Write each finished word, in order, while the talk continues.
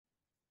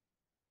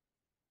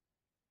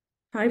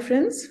Hi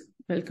friends,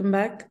 welcome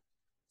back.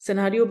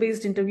 Scenario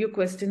based interview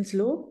questions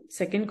లో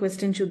second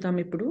question చూద్దాం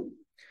ఇప్పుడు.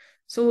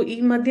 So ఈ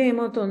మధ్య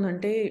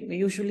ఏమవుతోందంటే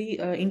యూజువలీ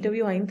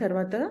ఇంటర్వ్యూ అయిన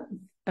తర్వాత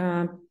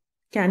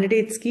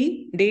క్యాండిడేట్స్ కి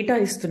డేటా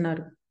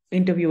ఇస్తున్నారు.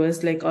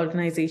 ఇంటర్వ్యూవర్స్ లైక్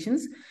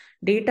ఆర్గనైజేషన్స్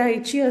డేటా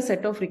ఇచ్చి ఆ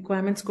సెట్ ఆఫ్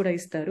రిక్వైర్మెంట్స్ కూడా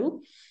ఇస్తారు.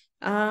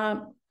 ఆ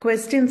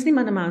క్వశ్చన్స్ ని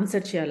మనం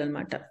ఆన్సర్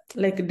చేయాలన్నమాట,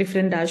 like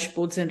different dash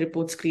boards and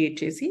reports create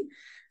చేసి.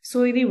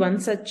 సో ఇది వన్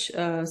సచ్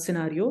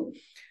సినారియో.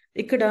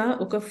 ఇక్కడ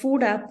ఒక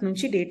ఫుడ్ యాప్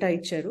నుంచి డేటా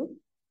ఇచ్చారు,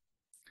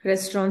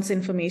 రెస్టారెంట్స్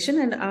ఇన్ఫర్మేషన్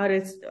అండ్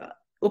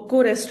ఒక్కో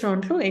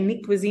రెస్టారెంట్ లో ఎన్ని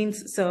క్విజీన్స్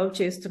సర్వ్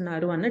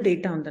చేస్తున్నారు అన్న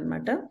డేటా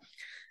ఉందన్నమాట.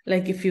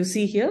 Like if you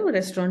see here,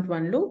 restaurant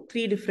 1 లో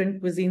 3 డిఫరెంట్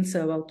క్విజీన్స్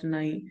సర్వ్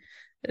అవుతున్నాయి.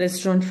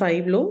 రెస్టారెంట్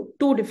 5 లో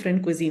 2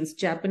 డిఫరెంట్ క్విజీన్స్,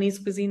 జాపనీస్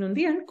క్విజీన్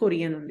ఉంది అండ్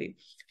కొరియన్ ఉంది.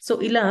 సో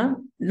ఇలా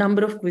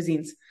నంబర్ ఆఫ్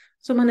క్విజీన్స్.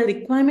 సో మన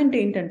రిక్వైర్మెంట్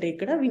ఏంటంటే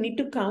ఇక్కడ we need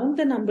to count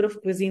the number of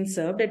cuisines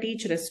served at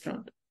each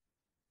restaurant.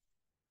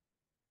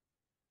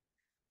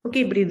 Okay,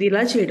 ఇప్పుడు ఇది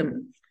ఇలా చేయడం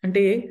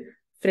అంటే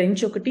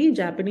ఫ్రెంచ్ ఒకటి,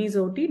 జాపనీస్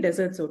ఒకటి,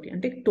 డెజర్ట్స్ ఒకటి,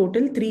 అంటే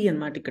టోటల్ 3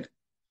 అన్నమాట.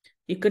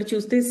 ఇక్కడ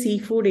చూస్తే sea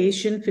food,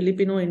 Asian,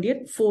 Filipino,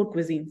 Indian 4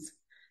 cuisines.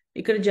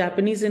 ఇక్కడ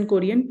Japanese and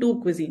Korean 2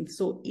 cuisines.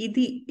 So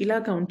ఇది ఇలా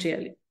కౌంట్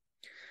చేయాలి.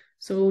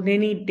 సో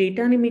నేను ఈ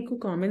డేటాని మీకు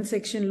కామెంట్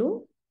సెక్షన్లో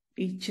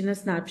ఇచ్చిన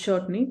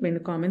స్నాప్షాట్ని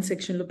నేను కామెంట్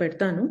సెక్షన్లో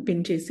పెడతాను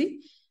పిన్ చేసి.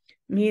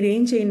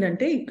 మీరేం చేయండి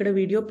అంటే ఇక్కడ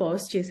వీడియో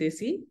పాజ్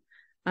చేసేసి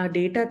ఆ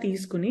డేటా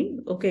తీసుకుని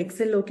ఒక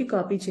ఎక్సెల్లోకి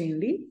కాపీ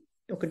చేయండి,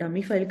 ఒక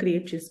డమ్మీ ఫైల్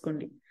క్రియేట్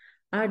చేసుకోండి.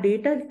 ఆ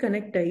డేటాకి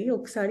కనెక్ట్ అయ్యి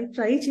ఒకసారి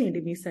ట్రై చేయండి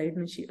మీ సైడ్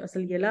నుంచి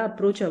అసలు ఎలా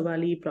అప్రోచ్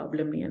అవ్వాలి ఈ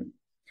ప్రాబ్లమ్ని అని.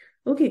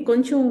 ఓకే,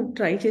 కొంచెం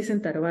ట్రై చేసిన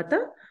తర్వాత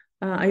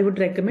ఐ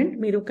వుడ్ రికమెండ్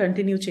మీరు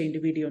కంటిన్యూ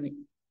చేయండి వీడియోని.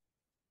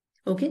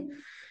 ఓకే,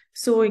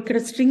 సో ఇక్కడ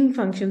స్ట్రింగ్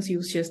ఫంక్షన్స్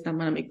యూస్ చేస్తాం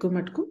మనం ఎక్కువ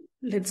మటుకు.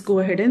 Let's go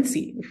ahead and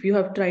see. If you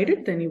have tried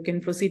it then you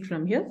can proceed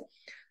from here.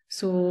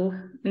 So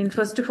నేను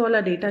ఫస్ట్ ఆఫ్ ఆల్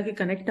ఆ డేటాకి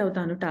కనెక్ట్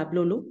అవుతాను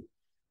టాబ్లోలో.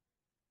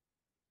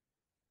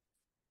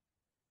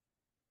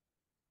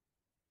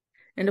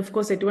 అండ్ ఆఫ్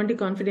కోర్స్ ఎటువంటి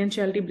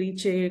కాన్ఫిడెన్షియాలిటీ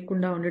బ్రీచ్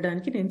చేయకుండా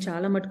ఉండడానికి నేను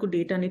చాలా మటుకు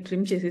డేటాని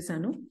ట్రిమ్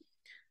చేసేసాను.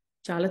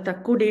 చాలా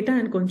తక్కువ డేటా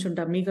అండ్ కొంచెం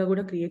డమ్మీగా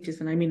కూడా క్రియేట్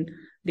చేశాను. ఐ మీన్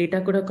డేటా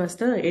కూడా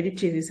కాస్త ఎడిట్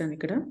చేసేసాను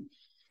ఇక్కడ.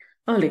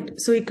 ఆల్రైట్,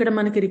 సో ఇక్కడ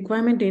మనకి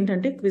రిక్వైర్మెంట్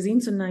ఏంటంటే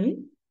క్విజీన్స్ ఉన్నాయి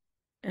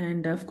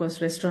and of course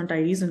restaurant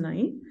IDs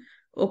ఉన్నాయి.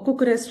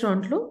 ఒక్కొక్క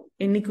రెస్టారెంట్లో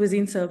ఎన్ని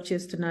క్విజీన్స్ సర్వ్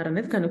చేస్తున్నారు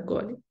అనేది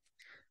కనుక్కోవాలి.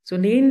 సో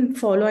నేను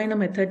ఫాలో అయిన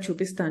మెథడ్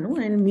చూపిస్తాను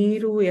అండ్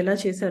మీరు ఎలా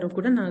చేశారో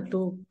కూడా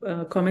నాతో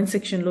కామెంట్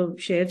సెక్షన్లో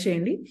షేర్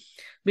చేయండి.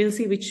 Will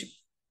see which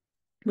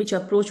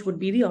approach would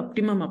be the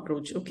optimum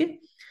approach. Okay,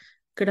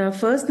 ఇక్కడ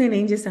ఫస్ట్ నేను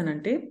ఏం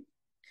చేశానంటే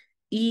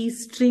ఈ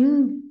స్ట్రింగ్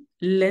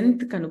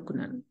లెంత్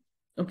కనుక్కున్నాను.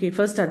 ఓకే,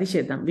 ఫస్ట్ అది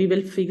చేద్దాం. We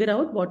will figure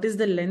out what is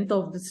the length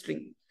of the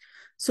string.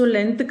 So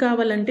length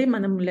కావాలంటే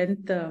మనం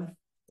లెంత్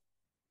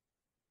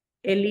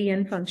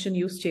LEN ఫంక్షన్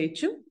యూస్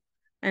చేయొచ్చు.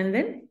 And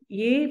then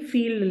A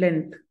field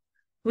length,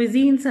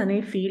 cuisines అనే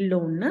ఫీల్డ్లో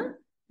ఉన్న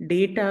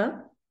డేటా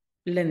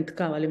లెంత్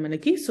కావాలి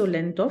మనకి. So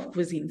length of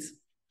cuisines.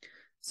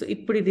 So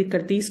ఇప్పుడు ఇది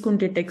ఇక్కడ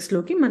తీసుకుంటే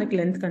టెక్స్ట్లోకి మనకి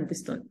లెంత్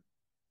కనిపిస్తుంది.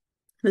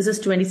 This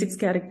is 26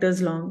 characters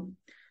long.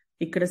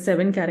 ఇక్కడ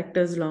 7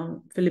 characters long.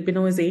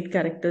 Filipino is 8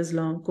 characters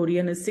long.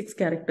 Korean is 6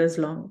 characters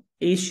long.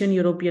 Asian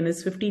European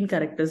is 15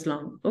 characters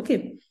long. Okay,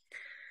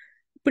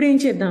 ఇప్పుడు ఏం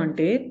చేద్దాం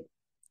అంటే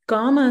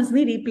కామాస్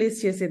ని రీప్లేస్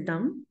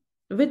చేసేద్దాం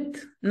విత్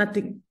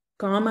నథింగ్.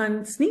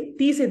 కామాస్ ని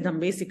తీసేద్దాం,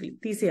 బేసిక్లీ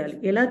తీసేయాలి.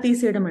 ఎలా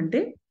తీసేయడం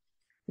అంటే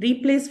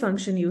రీప్లేస్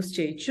ఫంక్షన్ యూస్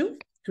చేయొచ్చు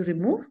to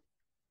remove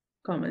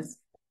commas.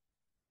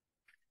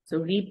 So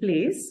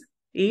replace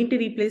ఏంటి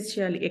రీప్లేస్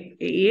చేయాలి?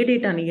 ఏ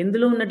డేటాని,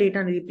 ఎందులో ఉన్న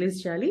డేటాని రీప్లేస్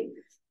చేయాలి?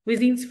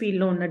 క్విజీన్స్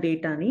ఫీల్డ్లో ఉన్న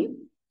డేటాని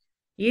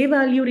ఏ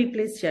వాల్యూ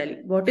రీప్లేస్ చేయాలి?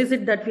 What is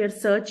it that we are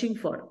searching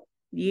for?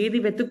 ఏది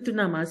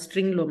వెతుకుతున్నాం ఆ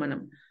స్ట్రింగ్లో? మనం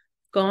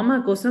కామా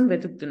కోసం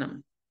వెతుకుతున్నాం.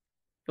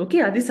 ఓకే,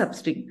 అది సబ్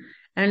స్ట్రింగ్.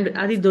 అండ్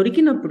అది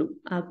దొరికినప్పుడు,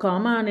 ఆ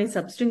కామా అనే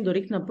సబ్ స్ట్రింగ్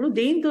దొరికినప్పుడు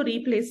దేంతో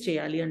రీప్లేస్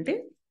చేయాలి అంటే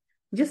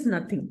జస్ట్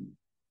నథింగ్.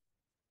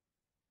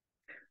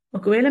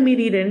 ఒకవేళ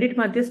మీరు ఈ రెండింటి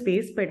మధ్య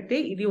స్పేస్ పెడితే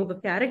ఇది ఒక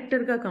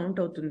క్యారెక్టర్గా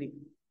కౌంట్ అవుతుంది.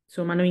 సో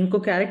మనం ఇంకో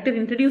క్యారెక్టర్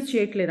ఇంట్రడ్యూస్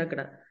చేయట్లేదు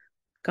అక్కడ,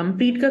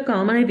 కంప్లీట్గా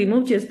కామన్ ని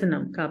రిమూవ్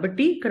చేస్తున్నాం.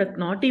 కాబట్టి ఇక్కడ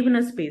నాట్ ఈవెన్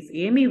అ స్పేస్,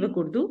 ఏమి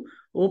ఇవ్వకూడదు.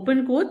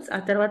 ఓపెన్ కోట్స్, ఆ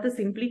తర్వాత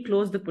simply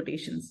close the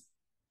quotations.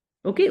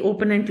 Okay,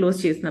 open and close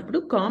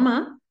చేసినప్పుడు comma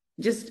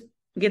just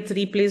gets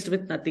replaced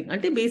with nothing,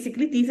 అంటే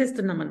బేసిక్లీ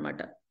తీసేస్తున్నాం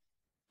అనమాట.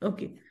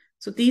 ఓకే,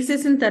 సో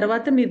తీసేసిన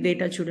తర్వాత మీరు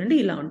డేటా చూడండి,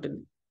 ఇలా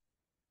ఉంటుంది.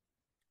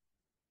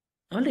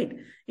 ఆల్రైట్,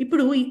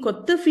 ఇప్పుడు ఈ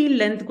కొత్త ఫీల్డ్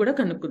లెంత్ కూడా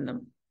కనుక్కుందాం.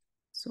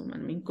 సో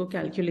మనం ఇంకో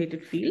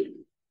calculated field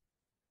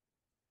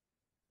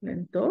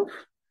length of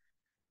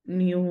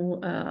new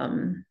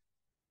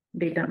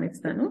data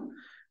ఇస్తాను.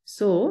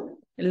 So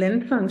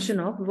length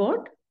function of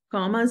what?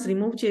 Commas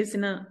remove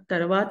చేసిన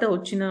తర్వాత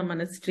వచ్చిన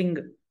మన స్ట్రింగ్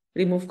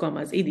రిమూవ్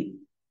కామాస్, ఇది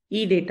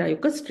ఈ డేటా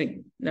యొక్క స్ట్రింగ్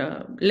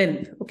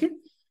లెంత్. ఓకే,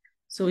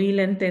 సో ఈ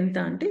లెంత్ ఎంత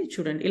అంటే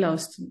చూడండి ఇలా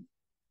వస్తుంది.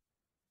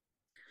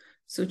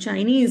 సో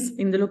చైనీస్,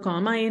 ఇందులో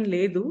కామా ఏం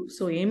లేదు,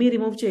 సో ఏమీ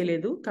రిమూవ్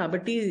చేయలేదు.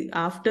 కాబట్టి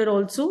after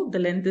also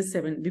the length is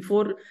 7.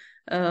 Before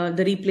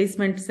the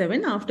replacement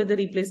 7, after the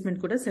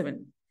replacement కూడా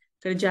 7.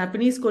 ఇక్కడ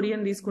జాపనీస్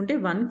కొరియన్ తీసుకుంటే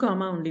 1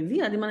 కామా ఉండింది,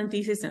 అది మనం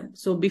తీసేసాం.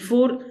 సో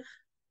బిఫోర్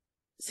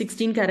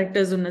 16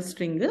 characters ఉన్న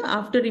string.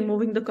 After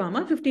removing the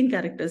comma, 15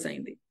 characters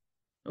అయింది.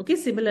 ఓకే,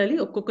 సిమిలర్లీ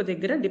ఒక్కొక్క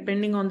దగ్గర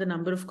depending on the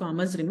number of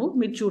commerce remove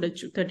మీరు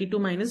చూడొచ్చు. 32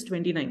 -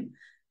 29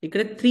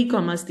 ఇక్కడ 3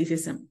 కామర్స్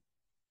తీసేసాం.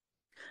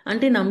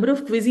 అంటే నంబర్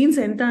ఆఫ్ క్విజీన్స్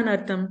ఎంత అని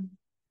అర్థం,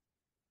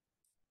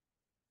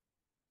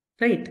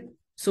 రైట్?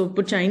 సో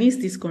ఇప్పుడు చైనీస్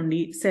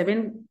తీసుకోండి,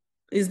 7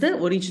 is the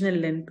original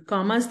length.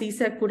 Commerce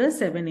తీసాక కూడా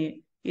 7ఏ.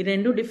 ఈ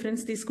రెండు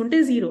డిఫరెన్స్ తీసుకుంటే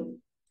 0.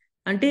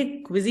 అంటే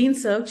క్విజీన్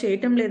సర్వ్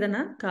చేయటం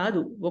లేదనా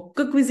కాదు,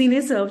 ఒక్క క్విజీనే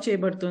సర్వ్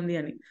చేయబడుతుంది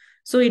అని.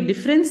 సో ఈ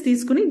డిఫరెన్స్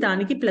తీసుకుని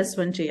దానికి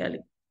 +1 చేయాలి.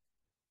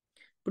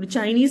 ఇప్పుడు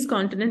Chinese,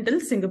 continental,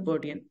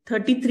 Singaporean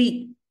 33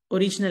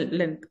 original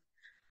length,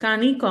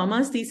 కానీ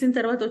కామర్స్ తీసిన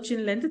తర్వాత వచ్చిన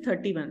లెంత్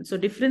 31. సో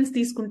డిఫరెన్స్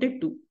తీసుకుంటే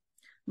 2.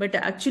 బట్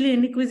యాక్చువల్లీ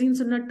ఎన్ని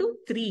క్విజీన్స్ ఉన్నట్టు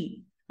 3.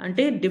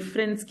 అంటే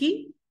డిఫరెన్స్ కి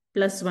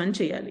 +1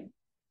 చేయాలి.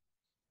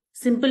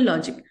 Simple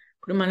logic.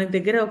 ఇప్పుడు మన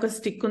దగ్గర ఒక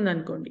స్టిక్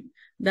ఉందనుకోండి,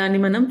 దాన్ని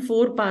మనం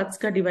 4 parts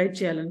గా డివైడ్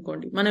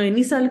చేయాలనుకోండి. మనం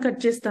ఎన్నిసార్లు కట్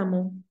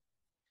చేస్తాము?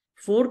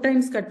 4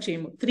 times కట్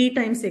చేయము, 3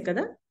 times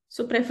కదా.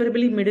 సో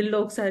ప్రెఫరబుల్లీ మిడిల్లో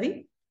ఒకసారి,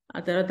 ఆ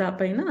తర్వాత ఆ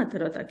పైన, ఆ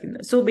తర్వాత ఆ కింద.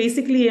 సో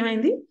బేసిక్లీ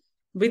ఏమైంది,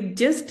 విత్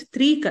జస్ట్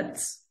 3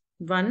 cuts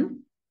 1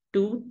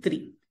 2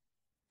 3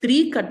 3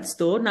 cuts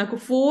తో నాకు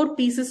 4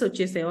 pieces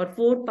వచ్చేసాయి, ఆర్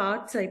 4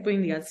 parts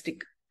అయిపోయింది ఆ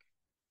స్టిక్.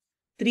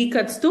 3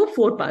 cuts తో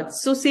 4 parts.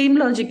 సో సేమ్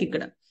లాజిక్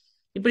ఇక్కడ.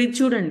 ఇప్పుడు ఇది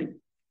చూడండి,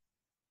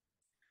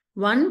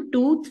 1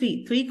 2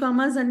 3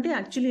 కామర్స్ అంటే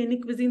యాక్చువల్లీ ఎన్ని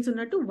క్విజీన్స్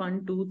ఉన్నట్టు 1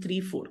 2 3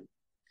 4.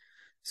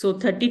 సో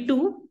 32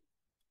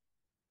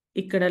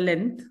 ఇక్కడ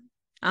లెంత్,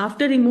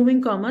 ఆఫ్టర్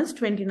రిమూవింగ్ కామర్స్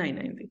 29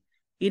 అయింది.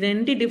 ఈ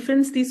రెండి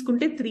డిఫరెన్స్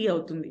తీసుకుంటే 3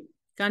 అవుతుంది,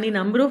 కానీ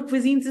number of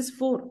cuisines is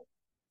 4.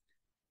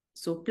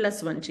 So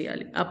 +1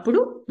 చేయాలి, అప్పుడు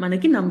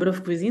మనకి నంబర్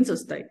ఆఫ్ క్విజీన్స్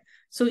వస్తాయి.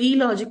 సో ఈ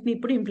లాజిక్ ని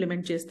ఇప్పుడు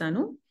ఇంప్లిమెంట్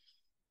చేస్తాను.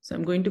 So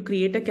I'm going to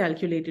create a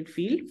calculated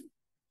field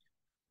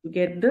to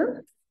get the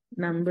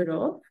number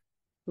of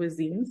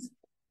cuisines.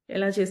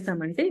 ఎలా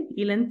చేస్తామంటే,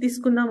 ఈ లెంత్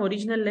తీసుకుందాం,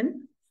 original length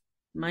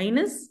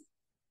minus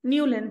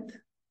new length.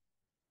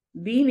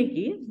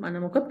 దీనికి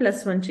మనం ఒక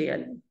 +1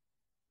 చేయాలి.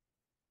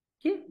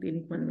 ఓకే,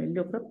 దీనికి మనం వెళ్ళి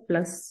ఒక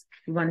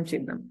 +1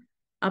 చేద్దాం.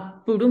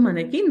 అప్పుడు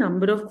మనకి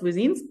నంబర్ ఆఫ్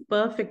క్విజీన్స్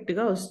పర్ఫెక్ట్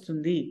గా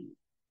వస్తుంది.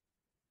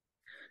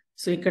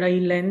 సో ఇక్కడ ఈ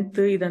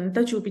లెంత్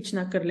ఇదంతా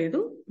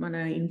చూపించనక్కర్లేదు, మన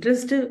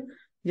interest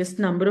just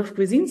number of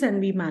cuisines and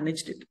we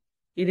managed it.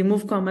 ఈ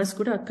రిమూవ్ కామర్స్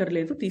కూడా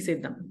అక్కర్లేదు,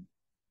 తీసేద్దాం.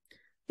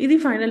 ఇది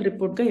ఫైనల్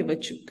రిపోర్ట్ గా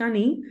ఇవ్వచ్చు.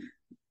 కానీ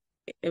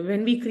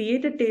when we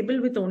create a table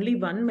with only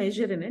 1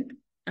 measure in it,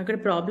 అక్కడ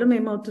ప్రాబ్లం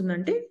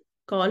ఏమవుతుందంటే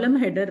కాలమ్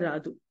హెడర్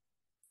రాదు.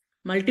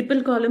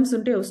 మల్టిపుల్ కాలమ్స్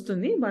ఉంటే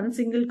వస్తుంది, 1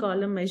 single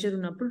కాలమ్ మెజర్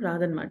ఉన్నప్పుడు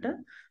రాదనమాట.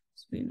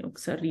 నేను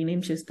ఒకసారి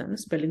రీనేమ్ చేస్తాను,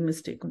 స్పెల్లింగ్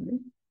మిస్టేక్ ఉంది.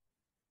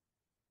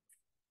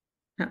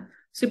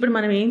 సో ఇప్పుడు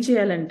మనం ఏం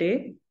చేయాలంటే,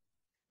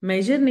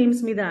 మెజర్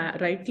నేమ్స్ మీద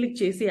రైట్ క్లిక్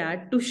చేసి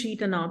యాడ్ టు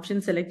షీట్ అన్న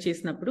ఆప్షన్ సెలెక్ట్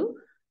చేసినప్పుడు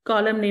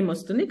కాలమ్ నేమ్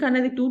వస్తుంది, కానీ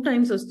అది 2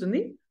 times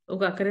వస్తుంది.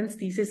 ఒక అకరెన్స్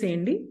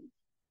తీసేసేయండి,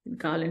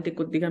 కావాలంటే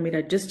కొద్దిగా మీరు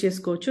అడ్జస్ట్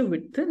చేసుకోవచ్చు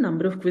with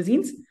number of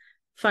cuisines.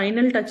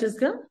 Final touches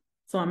గా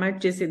ఫార్మాట్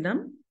చేసేద్దాం.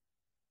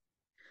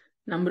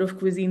 నంబర్ ఆఫ్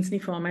క్విజీన్స్ ని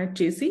ఫార్మాట్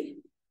చేసి,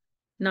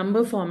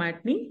 నంబర్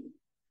ఫార్మాట్ ని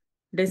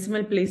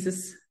డెసిమల్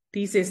ప్లేసెస్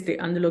తీసేస్తే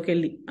అందులోకి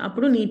వెళ్ళి,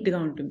 అప్పుడు నీట్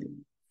గా ఉంటుంది.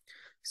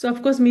 సో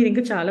అఫ్ కోర్స్ మీరు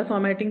ఇంకా చాలా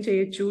ఫార్మాటింగ్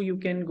చేయొచ్చు. You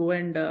can go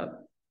and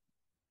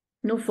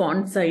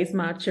font size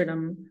మార్చడం,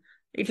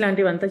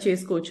 ఇట్లాంటివంతా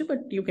చేసుకోవచ్చు.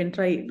 But you can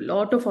try,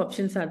 lot of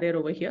options are there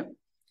over here.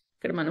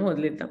 ఇక్కడ మనం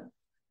వదిలేద్దాం.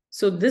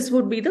 So this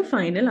would be the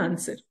final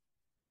answer.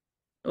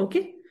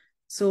 Okay,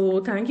 so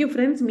thank you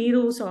friends.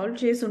 మీరు సాల్వ్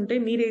చేసి ఉంటే,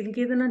 మీరు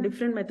ఇంకేదైనా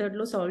డిఫరెంట్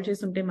మెథడ్లో సాల్వ్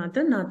చేసి ఉంటే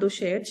మాత్రం నాతో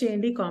షేర్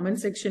చేయండి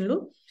కామెంట్ సెక్షన్లో.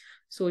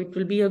 So it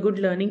will be a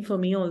good learning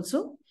for me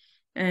also.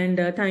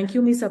 And thank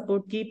you me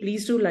సపోర్ట్కి.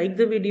 Please do like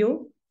the video,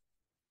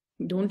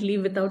 don't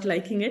leave without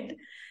liking it.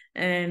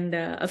 And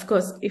of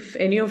course, if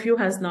any of you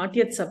has not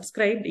yet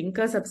subscribed,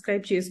 inka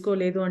subscribe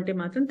cheskoledu ante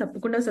matram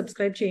tappakunda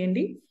subscribe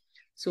cheyandi.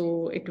 So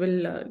it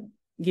will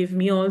give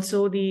me also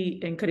the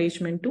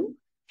encouragement to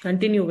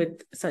continue with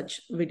such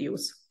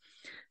videos.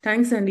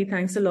 Thanks Andy,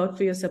 thanks a lot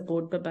for your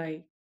support. Bye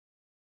bye.